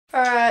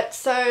Alright,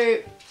 so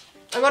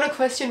I got a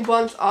question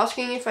once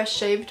asking if I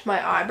shaved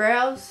my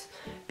eyebrows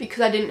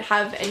because I didn't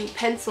have any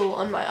pencil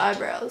on my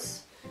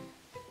eyebrows.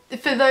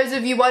 For those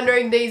of you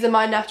wondering, these are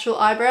my natural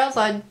eyebrows.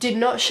 I did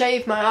not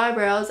shave my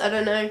eyebrows. I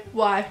don't know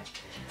why.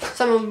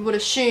 Someone would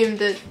assume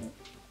that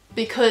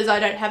because I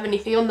don't have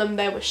anything on them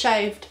they were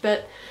shaved,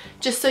 but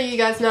just so you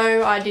guys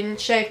know, I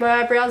didn't shave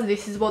my eyebrows.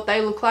 This is what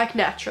they look like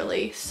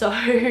naturally. So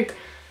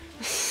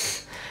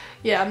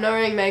yeah, I'm not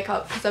wearing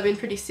makeup because I've been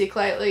pretty sick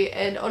lately,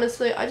 and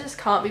honestly I just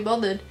can't be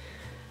bothered.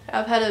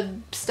 I've had a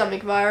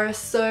stomach virus,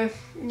 so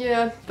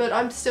yeah, but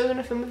I'm still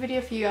gonna film a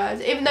video for you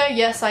guys, even though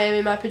yes, I am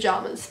in my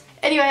pajamas.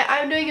 Anyway,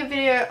 I'm doing a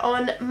video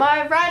on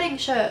my riding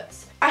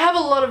shirts. I have a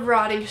lot of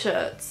riding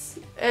shirts,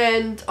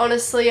 and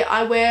honestly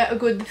I wear a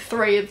good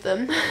 3 of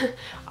them.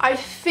 I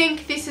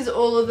think this is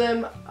all of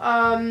them.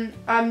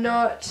 I'm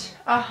not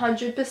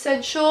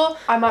 100% sure.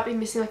 I might be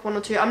missing like 1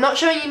 or 2. I'm not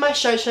showing you my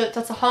show shirts.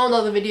 That's a whole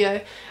nother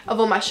video of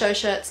all my show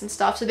shirts and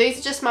stuff. So these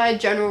are just my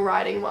general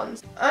riding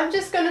ones. I'm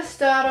just gonna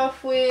start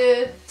off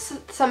with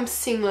some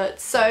singlets.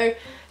 So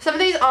some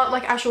of these aren't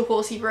like actual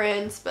horsey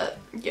brands, but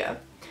yeah.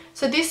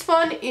 So this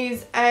one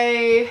is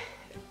a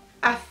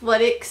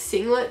athletic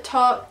singlet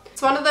top.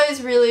 It's one of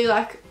those really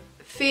like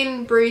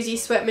thin breezy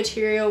sweat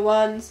material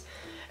ones,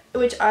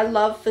 which I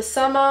love for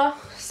summer.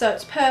 So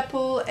it's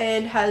purple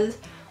and has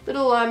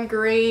little lime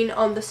green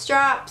on the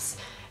straps,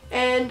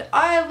 and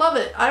I love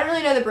it. I don't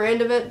really know the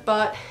brand of it,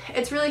 but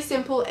it's really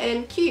simple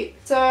and cute.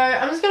 So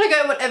I'm just gonna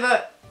go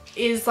whatever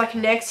is like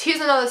next.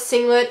 Here's another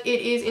singlet.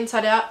 It is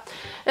inside out.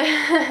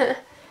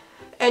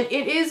 And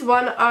it is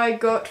one I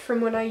got from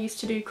when I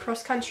used to do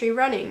cross-country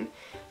running.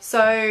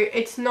 So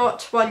it's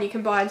not one you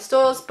can buy in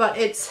stores, but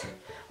it's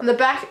on the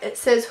back it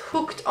says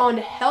hooked on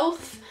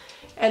health,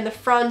 and the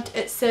front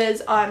it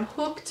says I'm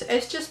hooked.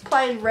 It's just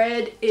plain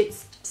red.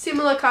 It's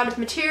similar kind of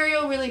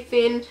material, really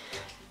thin,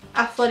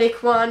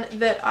 athletic one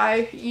that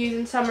I use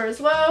in summer as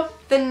well.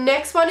 The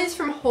next one is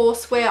from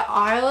Horseware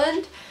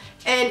Island,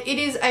 and it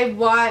is a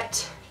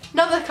white,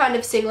 another kind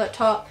of singlet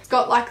top. It's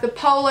got like the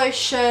polo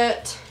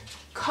shirt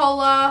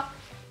collar,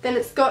 then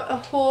it's got a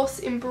horse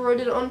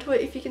embroidered onto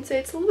it. If you can see,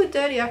 it's a little bit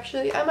dirty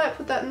actually. I might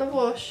put that in the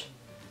wash.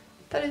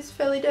 That is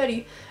fairly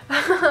dirty.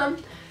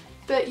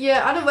 But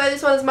yeah, I don't wear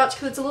this one as much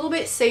because it's a little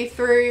bit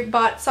see-through,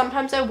 but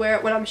sometimes I wear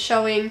it when I'm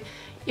showing,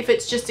 if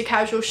it's just a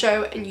casual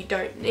show and you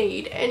don't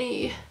need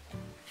any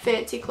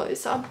fancy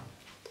clothes on.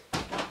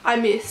 I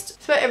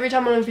missed. So every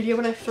time on a video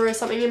when I throw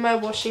something in my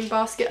washing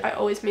basket, I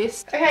always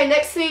miss. Okay,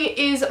 next thing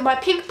is my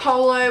pink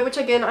polo, which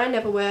again I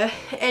never wear,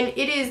 and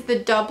it is the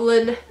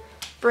Dublin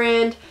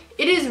brand.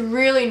 It is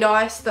really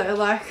nice though,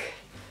 like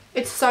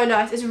it's so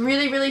nice. It's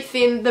really, really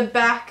thin. The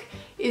back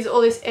is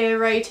all this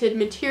aerated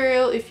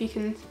material, if you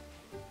can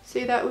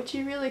see that, which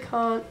you really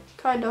can't,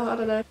 kind of, I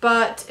don't know.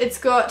 But it's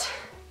got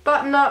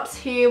button-ups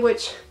here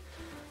which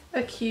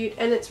are cute,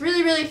 and it's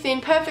really, really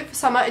thin, perfect for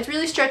summer. It's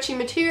really stretchy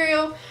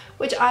material,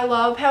 which I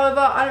love.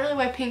 However, I don't really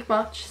wear pink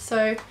much,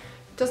 so it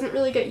doesn't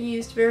really get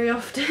used very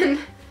often.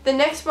 The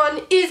next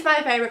one is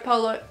my favourite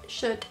polo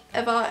shirt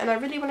ever, and I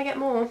really want to get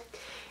more.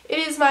 It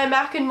is my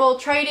Mac and Mall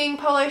Trading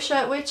polo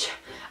shirt, which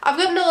I've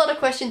gotten a lot of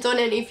questions on,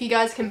 and if you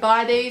guys can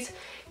buy these.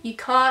 You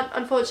can't,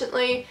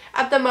 unfortunately.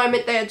 At the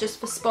moment they are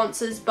just for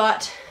sponsors,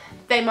 but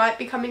they might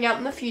be coming out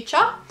in the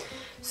future.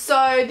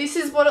 So this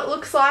is what it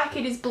looks like.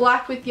 It is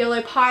black with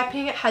yellow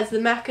piping. It has the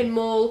Mac and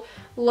Mall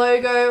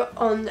logo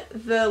on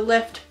the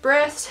left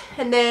breast,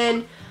 and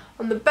then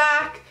on the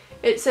back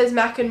it says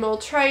Mac and Mall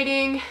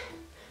Trading,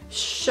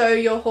 show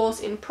your horse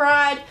in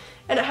pride,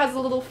 and it has a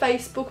little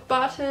Facebook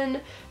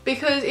button,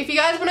 because if you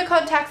guys want to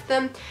contact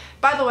them,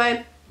 by the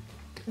way,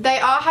 they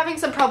are having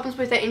some problems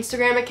with their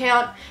Instagram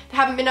account. They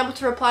haven't been able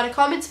to reply to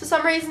comments for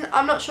some reason.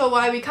 I'm not sure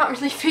why, we can't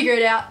really figure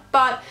it out.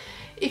 But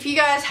if you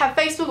guys have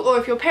Facebook, or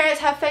if your parents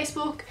have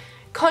Facebook,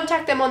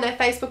 contact them on their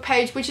Facebook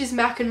page, which is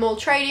Mac and Mall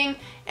Trading,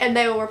 and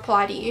they will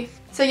reply to you.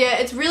 So yeah,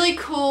 it's really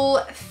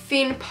cool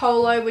thin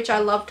polo, which I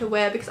love to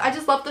wear because I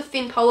just love the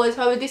thin polos.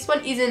 However, this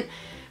one isn't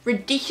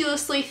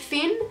ridiculously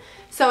thin,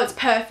 so it's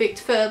perfect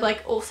for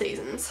like all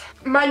seasons.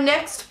 My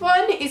next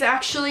one is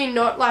actually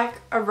not like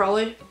a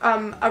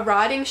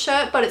riding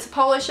shirt, but it's a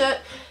polo shirt,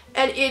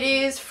 and it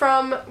is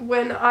from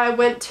when I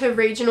went to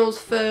regionals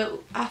for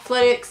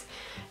athletics,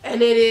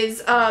 and it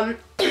is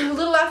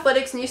Little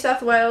Athletics New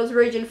South Wales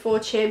Region 4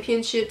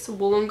 Championships,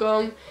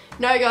 Wollongong.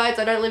 No guys,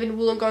 I don't live in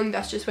Wollongong,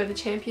 that's just where the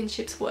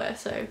championships were,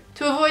 so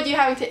to avoid you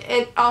having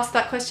to ask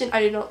that question,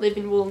 I do not live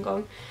in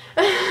Wollongong.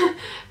 But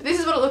this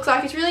is what it looks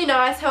like. It's really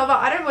nice. However,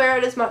 I don't wear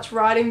it as much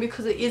riding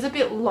because it is a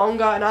bit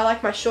longer, and I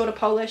like my shorter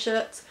polo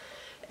shirts.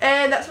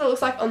 And that's what it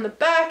looks like on the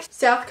back.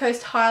 South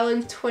Coast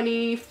Highlands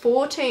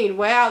 2014.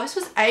 Wow, this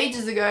was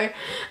ages ago.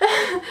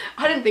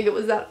 I didn't think it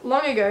was that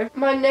long ago.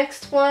 My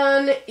next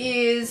one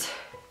is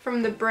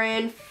from the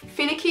brand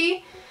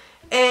Finicky,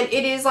 and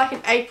it is like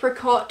an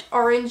apricot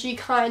orangey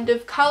kind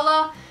of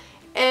colour.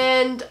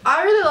 And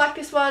I really like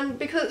this one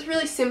because it's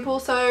really simple.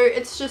 So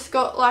it's just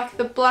got like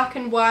the black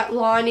and white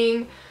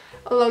lining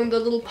along the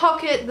little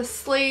pocket, the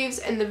sleeves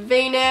and the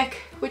v-neck,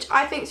 which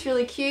I think is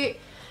really cute.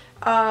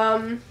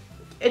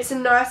 It's a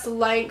nice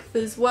length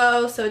as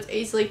well, so it's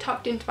easily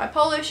tucked into my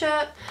polo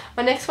shirt.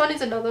 My next one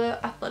is another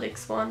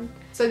athletics one.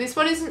 So this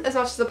one isn't as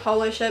much as a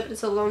polo shirt, but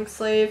it's a long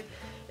sleeve.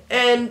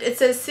 And it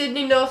says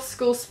Sydney North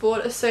School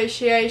Sport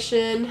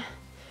Association,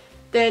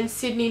 then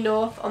Sydney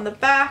North on the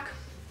back.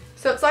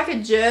 So it's like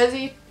a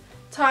jersey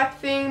type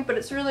thing, but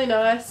it's really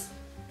nice.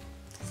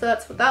 So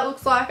that's what that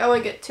looks like. I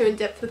won't get too in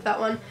depth with that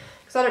one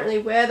because I don't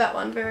really wear that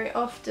one very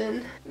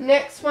often.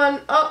 Next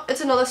one, oh,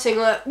 it's another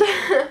singlet.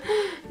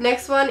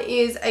 Next one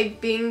is a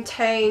Bing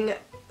Tang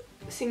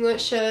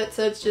singlet shirt.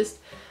 So it's just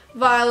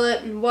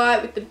violet and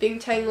white with the Bing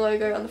Tang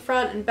logo on the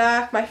front and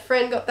back. My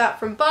friend got that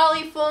from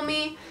Bali for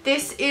me.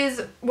 This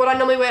is what I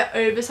normally wear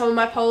over some of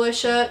my polo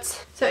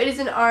shirts. So it is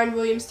an Iron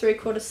Williams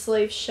 3/4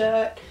 sleeve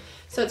shirt.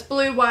 So it's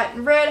blue, white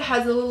and red. It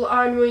has a little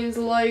Iron Williams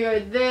logo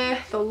there,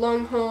 the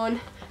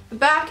Longhorn. The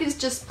back is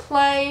just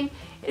plain.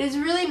 It is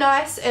really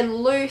nice and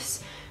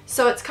loose,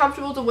 so it's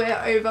comfortable to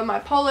wear over my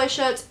polo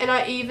shirts, and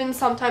I even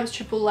sometimes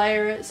triple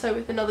layer it, so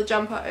with another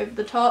jumper over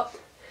the top.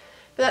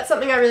 But that's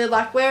something I really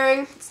like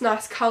wearing. It's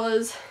nice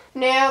colours.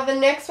 Now the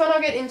next one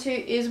I'll get into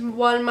is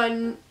one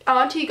my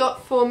auntie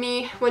got for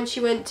me when she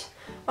went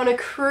on a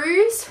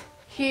cruise.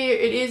 Here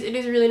it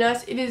is really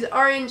nice. It is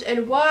orange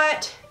and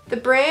white. The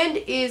brand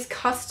is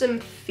Custom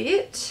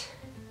Fit.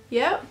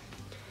 Yep.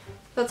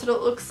 That's what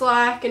it looks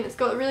like, and it's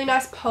got a really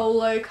nice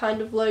polo kind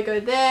of logo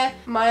there.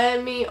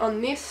 Miami on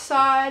this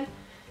side,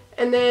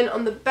 and then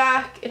on the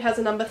back it has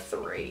a number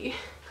 3.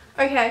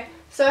 Okay,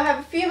 so I have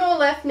a few more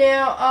left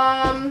now.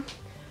 I'm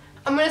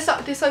going to start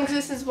with this one because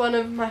this is one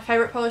of my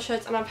favourite polo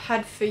shirts and I've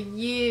had for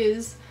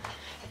years,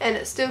 and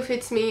it still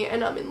fits me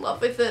and I'm in love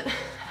with it.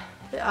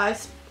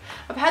 I've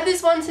had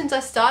this one since I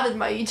started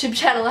my YouTube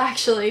channel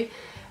actually,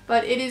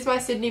 but it is my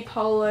Sydney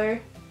Polo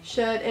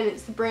shirt and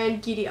it's the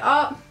brand Giddy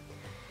Up.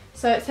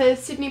 So it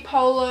says Sydney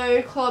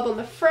Polo Club on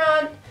the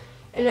front,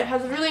 and it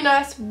has a really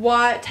nice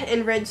white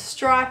and red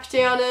stripe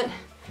down it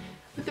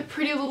with a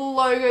pretty little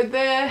logo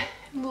there,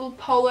 a little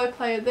polo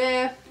player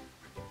there.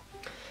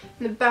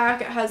 In the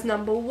back it has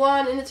number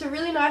 1, and it's a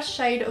really nice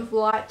shade of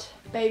light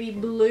baby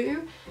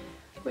blue,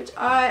 which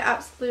I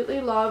absolutely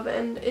love,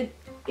 and it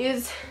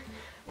is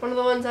one of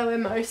the ones I wear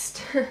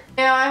most.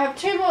 Now I have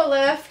 2 more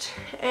left,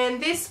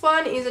 and this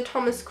one is a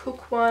Thomas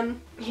Cook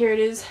one. Here it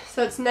is.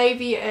 So it's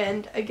navy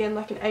and again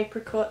like an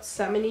apricot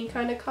salmon-y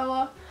kind of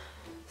colour.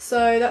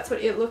 So that's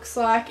what it looks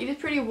like. It is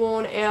pretty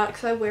worn out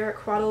because I wear it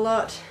quite a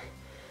lot.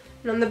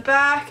 And on the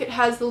back it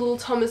has the little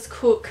Thomas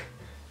Cook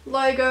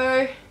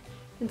logo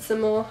and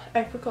some more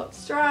apricot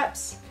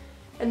stripes.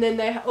 And then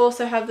they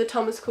also have the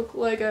Thomas Cook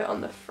logo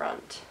on the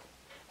front.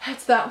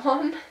 That's that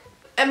one.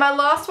 And my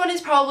last one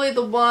is probably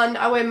the one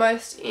I wear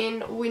most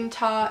in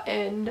winter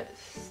and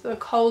the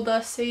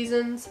colder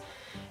seasons.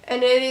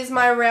 And it is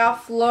my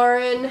Ralph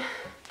Lauren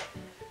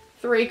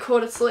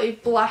 3/4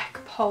 sleeve black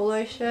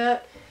polo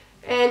shirt.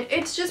 And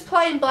it's just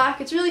plain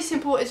black. It's really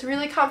simple, it's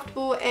really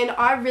comfortable, and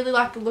I really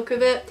like the look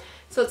of it.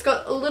 So it's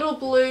got a little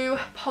blue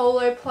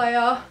polo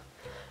player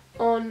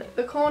on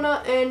the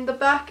corner, and the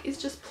back is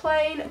just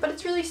plain, but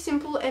it's really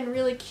simple and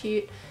really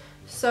cute.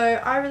 So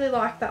I really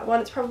like that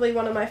one. It's probably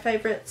one of my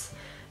favourites,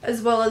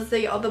 as well as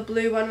the other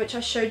blue one which I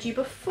showed you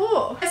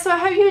before. So I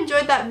hope you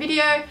enjoyed that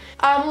video.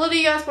 A lot of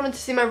you guys wanted to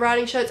see my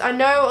riding shirts. I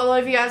know a lot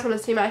of you guys want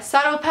to see my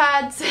saddle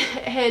pads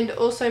and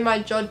also my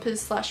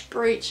jodhpurs /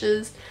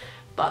 breeches,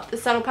 but the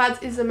saddle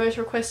pads is the most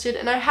requested,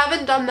 and I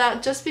haven't done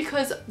that just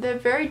because they're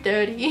very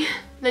dirty.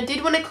 And I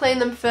did want to clean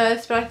them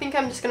first, but I think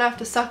I'm just going to have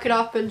to suck it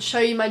up and show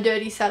you my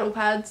dirty saddle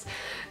pads.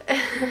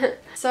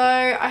 So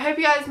I hope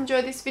you guys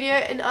enjoyed this video,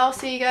 and I'll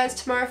see you guys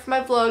tomorrow for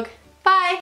my vlog. Bye!